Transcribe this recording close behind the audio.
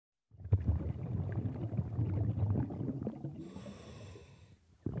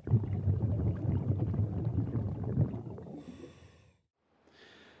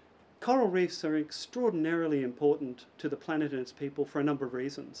Coral reefs are extraordinarily important to the planet and its people for a number of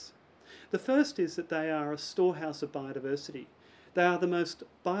reasons. The first is that they are a storehouse of biodiversity. They are the most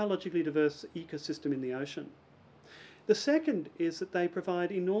biologically diverse ecosystem in the ocean. The second is that they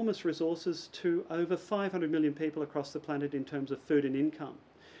provide enormous resources to over 500 million people across the planet in terms of food and income.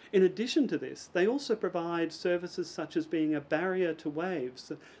 In addition to this, they also provide services such as being a barrier to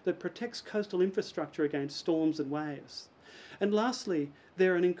waves that protects coastal infrastructure against storms and waves. And lastly,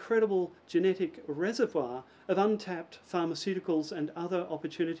 they're an incredible genetic reservoir of untapped pharmaceuticals and other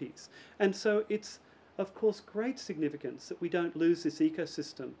opportunities. And so it's, of course, great significance that we don't lose this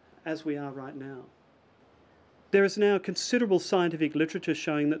ecosystem as we are right now. There is now considerable scientific literature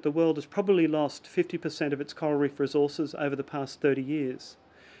showing that the world has probably lost 50% of its coral reef resources over the past 30 years.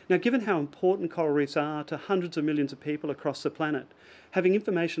 Now, given how important coral reefs are to hundreds of millions of people across the planet, having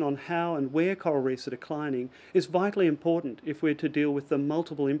information on how and where coral reefs are declining is vitally important if we're to deal with the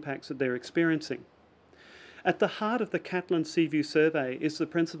multiple impacts that they're experiencing. At the heart of the Catlin Seaview Survey is the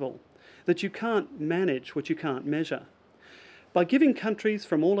principle that you can't manage what you can't measure. By giving countries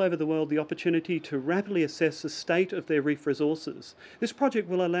from all over the world the opportunity to rapidly assess the state of their reef resources, this project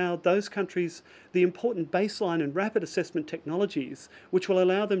will allow those countries the important baseline and rapid assessment technologies which will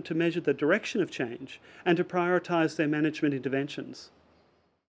allow them to measure the direction of change and to prioritise their management interventions.